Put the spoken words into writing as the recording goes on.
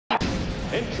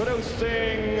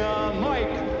Introducing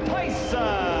Mike Tyson.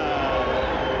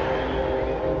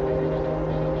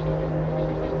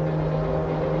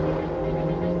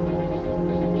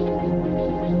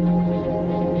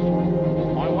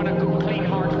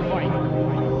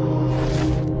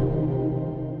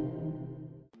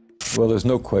 Well, there's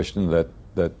no question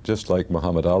that just like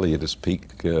Muhammad Ali at his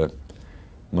peak,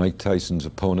 Mike Tyson's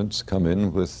opponents come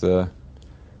in with a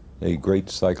great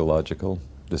psychological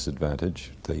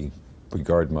disadvantage. They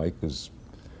regard Mike as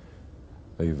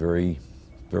a very,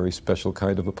 very special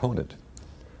kind of opponent,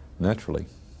 naturally,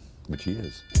 which he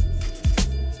is.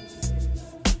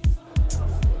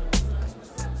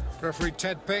 Referee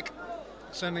Ted Pick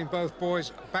sending both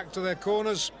boys back to their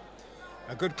corners.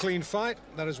 A good clean fight,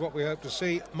 that is what we hope to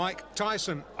see. Mike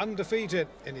Tyson undefeated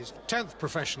in his 10th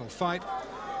professional fight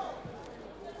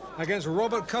against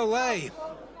Robert Colay,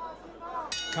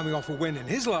 coming off a win in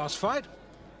his last fight.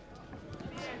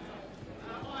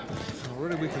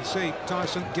 Already we can see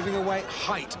Tyson giving away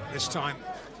height this time.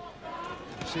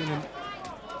 We've seen him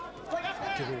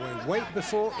give away weight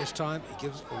before. This time he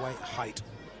gives away height.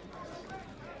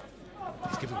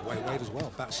 He's giving away weight as well,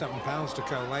 about 7 pounds to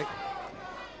Colay.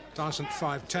 Tyson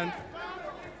 5'10",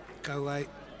 Colay,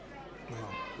 well,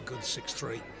 a good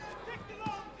 6'3".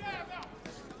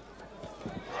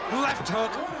 Left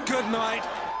hook, good night.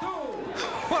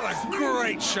 What a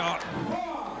great shot.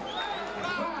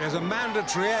 There's a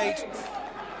mandatory 8.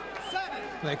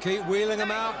 They keep wheeling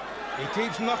him out. He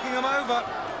keeps knocking him over.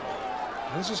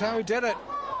 And this is how he did it.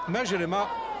 Measured him up.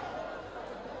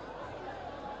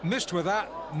 Missed with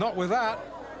that, not with that.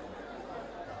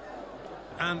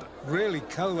 And really,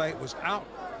 Colay was out,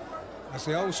 as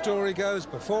the old story goes,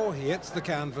 before he hits the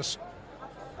canvas.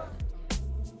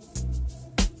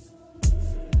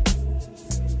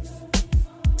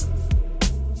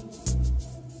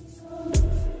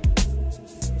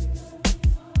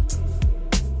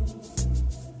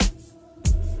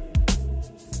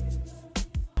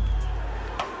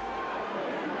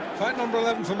 Fight number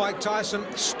 11 for Mike Tyson,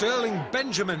 Sterling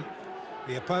Benjamin.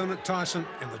 The opponent, Tyson,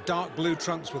 in the dark blue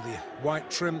trunks with the white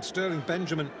trim. Sterling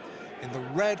Benjamin in the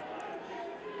red.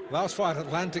 Last fight,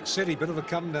 Atlantic City. Bit of a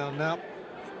come down now.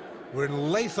 We're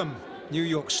in Latham, New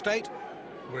York State.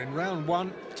 We're in round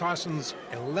 1. Tyson's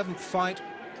 11th fight.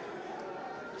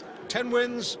 10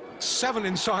 wins, 7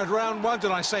 inside round 1.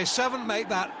 Did I say 7? Make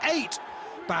that 8,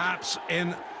 perhaps,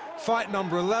 in fight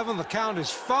number 11. The count is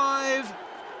 5.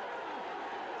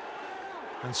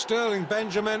 And Sterling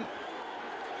Benjamin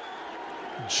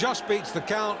just beats the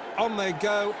count. On they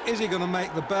go. Is he going to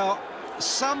make the bell?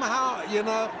 Somehow, you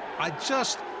know, I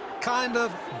just kind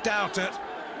of doubt it.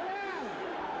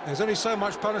 There's only so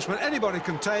much punishment anybody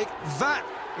can take. That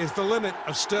is the limit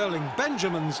of Sterling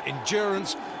Benjamin's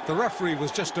endurance. The referee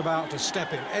was just about to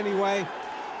step in anyway.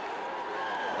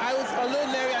 I was a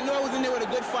little leery. I knew I was in there with a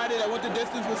good fighter. I went the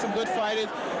distance with some good fighters,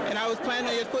 and I was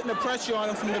planning on just putting the pressure on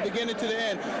him from the beginning to the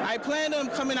end. I planned on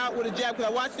coming out with a jab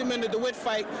because I watched him in the DeWitt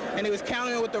fight, and he was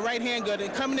countering with the right hand good.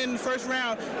 And coming in the first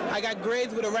round, I got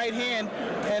grazed with a right hand,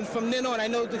 and from then on, I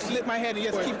know to slip my head and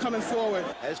just keep coming forward.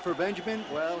 As for Benjamin,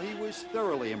 well, he was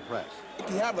thoroughly impressed.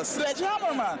 He have a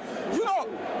sledgehammer, man. You know,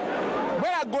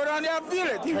 when I go down there, I feel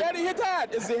it. He ready hit hard.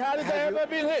 It's the hardest I ever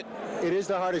been hit. It is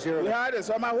the hardest you're ever. The hardest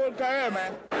of my whole career,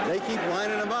 man. They keep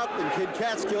lining him up, and Kid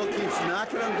Catskill keeps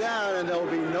knocking him down, and there'll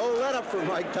be no let-up for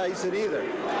Mike Tyson either.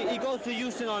 He goes to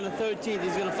Houston on the 13th.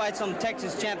 He's going to fight some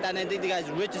Texas champ that I think the guy's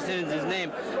Richardson is his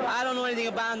name. I don't know anything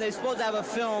about him. They're supposed to have a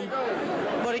film.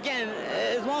 But again,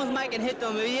 as long as Mike can hit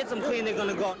them, if he hits them clean, they're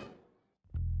going to go.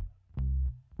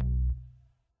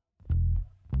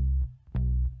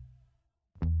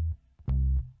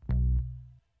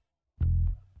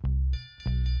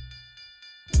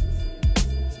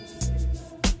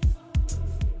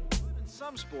 In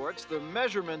some sports, the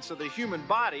measurements of the human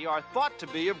body are thought to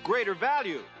be of greater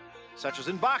value, such as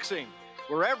in boxing,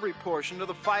 where every portion of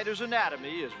the fighter's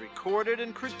anatomy is recorded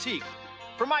and critiqued.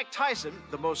 For Mike Tyson,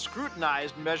 the most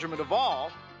scrutinized measurement of all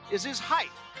is his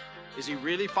height. Is he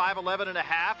really 5'11 and a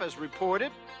half as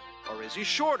reported, or is he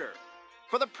shorter?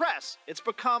 For the press, it's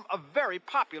become a very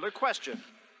popular question.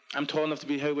 I'm tall enough to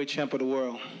be heavyweight champ of the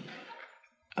world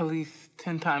at least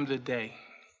 10 times a day,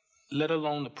 let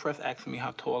alone the press asking me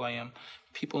how tall I am.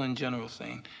 People in general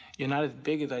saying, you're not as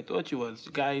big as I thought you was.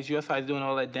 Guys your size doing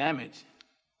all that damage.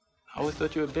 I always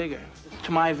thought you were bigger.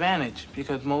 To my advantage,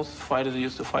 because most fighters are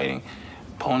used to fighting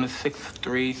opponents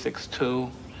 6'3",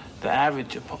 6'2", the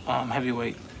average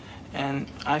heavyweight. And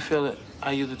I feel that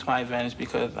I use it to my advantage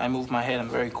because I move my head, I'm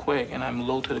very quick, and I'm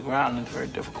low to the ground, and it's very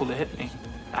difficult to hit me.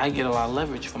 I get a lot of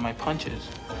leverage from my punches.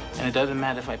 And it doesn't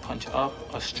matter if I punch up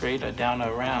or straight or down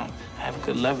or around. I have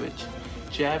good leverage.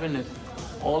 Jabbing is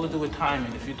all to do with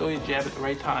timing. If you throw your jab at the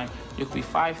right time, you could be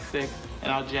 5'6",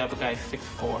 and I'll jab a guy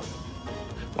 6'4".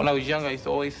 When I was younger, I used to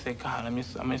always say, God, I'm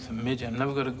just a midget. I'm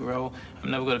never going to grow. I'm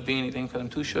never going to be anything because I'm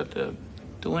too short to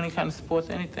do any kind of sports,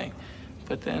 anything.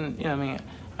 But then, you know what I mean,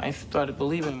 I started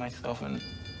believing in myself, and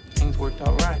things worked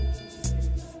out right.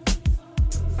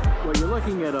 Well, you're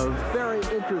looking at a very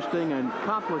interesting and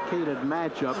complicated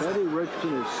matchup. Eddie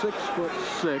Richardson is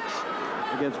 6'6"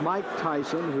 against Mike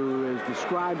Tyson, who is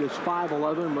described as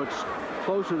 5'11", looks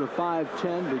closer to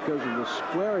 5'10" because of the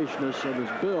squarishness of his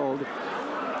build.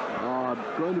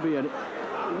 Going to be a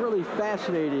really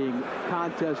fascinating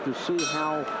contest to see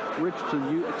how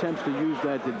Richardson attempts to use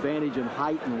that advantage in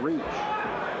height and reach.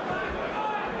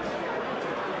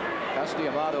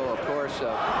 Amato, of course.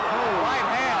 Right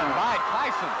hand by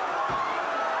Tyson.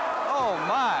 Oh,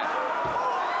 my.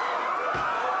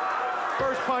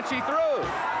 First punch he threw.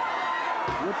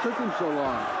 What took him so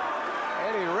long?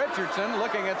 Eddie Richardson,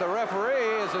 looking at the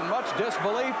referee, is in much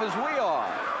disbelief as we are.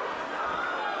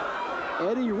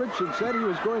 Eddie Richardson said he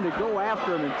was going to go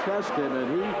after him and test him,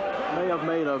 and he may have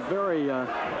made a very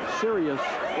serious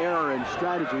error in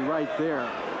strategy right there.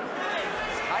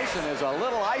 Tyson is a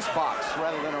little icebox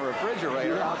rather than a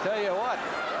refrigerator, yeah. I'll tell you what.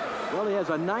 Well, he has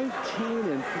a 19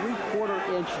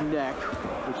 3/4" neck,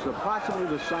 which is approximately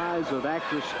the size of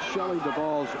actress Shelley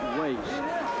Duvall's waist.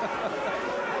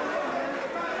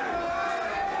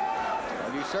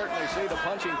 And you certainly see the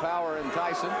punching power in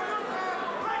Tyson.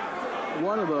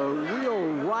 One of the real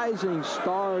rising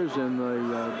stars in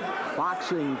the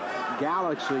boxing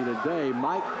galaxy today,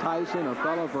 Mike Tyson, a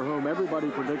fellow for whom everybody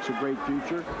predicts a great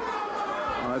future.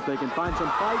 If they can find some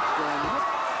fights, then...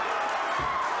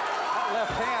 That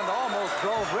left hand almost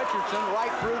drove Richardson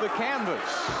right through the canvas.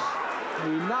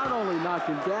 He not only knocked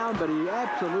him down, but he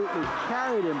absolutely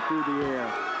carried him through the air.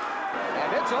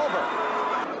 And it's over.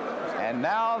 And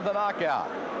now the knockout.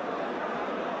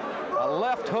 A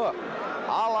left hook, a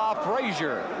la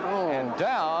Frazier. Oh. And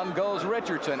down goes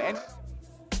Richardson. And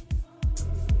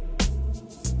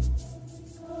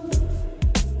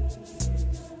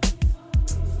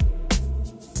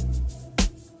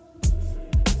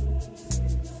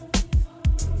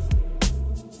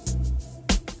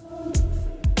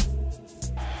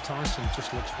Tyson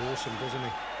just looks awesome, doesn't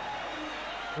he?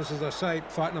 This, as I say,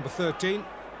 fight number 13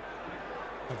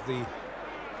 of the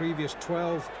previous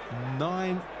 12.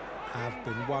 9 have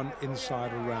been won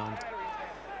inside a round.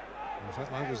 In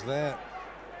fact, I was there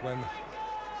when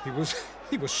he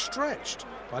was stretched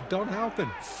by Don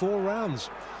Halpin. 4 rounds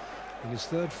in his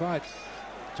 3rd fight.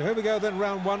 So here we go then,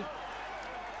 round 1.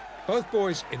 Both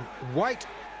boys in white.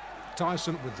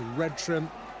 Tyson with the red trim.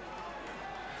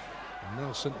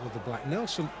 Nelson with the black.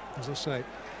 Nelson, as I say,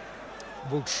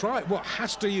 will try,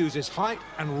 has to use his height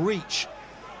and reach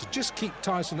to just keep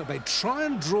Tyson at bay. Try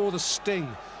and draw the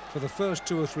sting for the first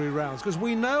 2 or 3 rounds, because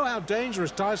we know how dangerous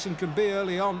Tyson can be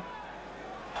early on.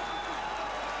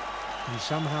 And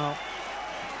somehow,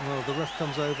 well, the ref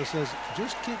comes over, says,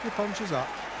 just keep your punches up.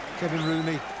 Kevin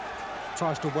Rooney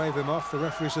tries to wave him off. The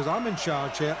referee says, I'm in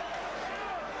charge here.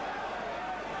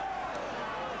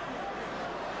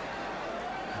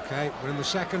 Okay, we're in the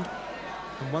 2nd,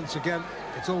 and once again,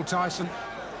 it's all Tyson.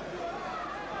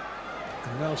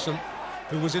 And Nelson,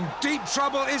 who was in deep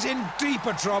trouble, is in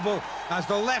deeper trouble as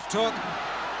the left hook,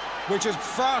 which is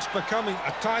fast becoming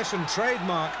a Tyson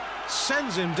trademark,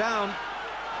 sends him down.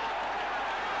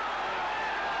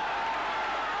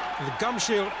 The gum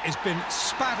shield has been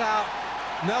spat out.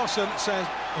 Nelson says,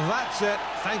 that's it,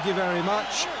 thank you very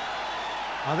much.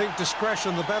 I think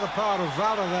discretion, the better part of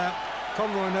valor there.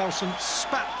 Conroy Nelson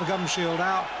spat the gum shield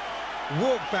out,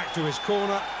 walked back to his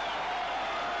corner.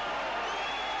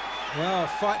 Well,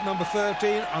 fight number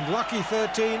 13, unlucky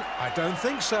 13. I don't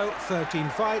think so. 13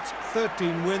 fights,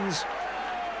 13 wins.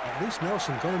 At least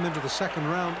Nelson got him into the 2nd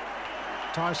round.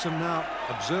 Tyson now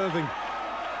observing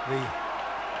the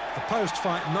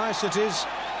post-fight niceties.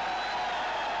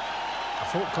 I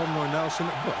thought Conroy Nelson,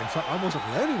 well, in fact, I wasn't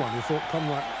the only one who thought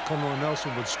Conroy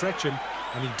Nelson would stretch him,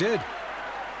 and he did.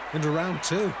 Into round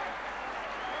 2.